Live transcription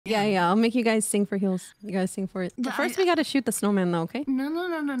Yeah. I'll make you guys sing for heels. You guys sing for it. But first, we gotta shoot the snowman, though. Okay?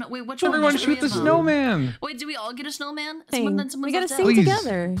 No. Wait, which one? Everyone shoot the snowman. Wait, do we all get a snowman? We gotta sing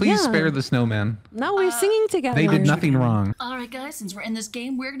together. Please spare the snowman. No, we're singing together. They did nothing wrong. All right, guys. Since we're in this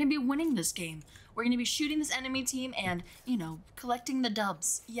game, we're gonna be winning this game. We're gonna be shooting this enemy team and, you know, collecting the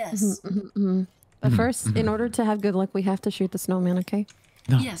dubs. Yes. But first, in order to have good luck, we have to shoot the snowman. Okay?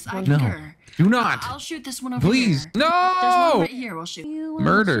 No. Yes, I concur. Do not. I'll shoot this one over here. Please. No. There's one right here. We'll shoot.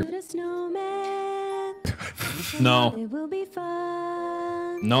 Murder. No. It will be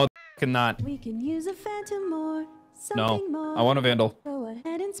fun. No, cannot. We can use a phantom or No. something more. I want a vandal. Go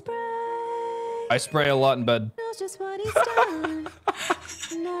ahead and spray. I spray a lot in bed. Knows just what he's done.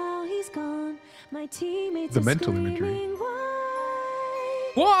 Now he's gone. My teammates The are mental imagery. screaming,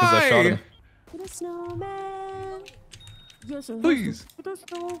 why? Because I shot him. The snowman. Yes, Please. the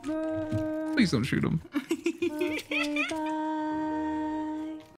snowman. Please don't shoot him. Okay, bye.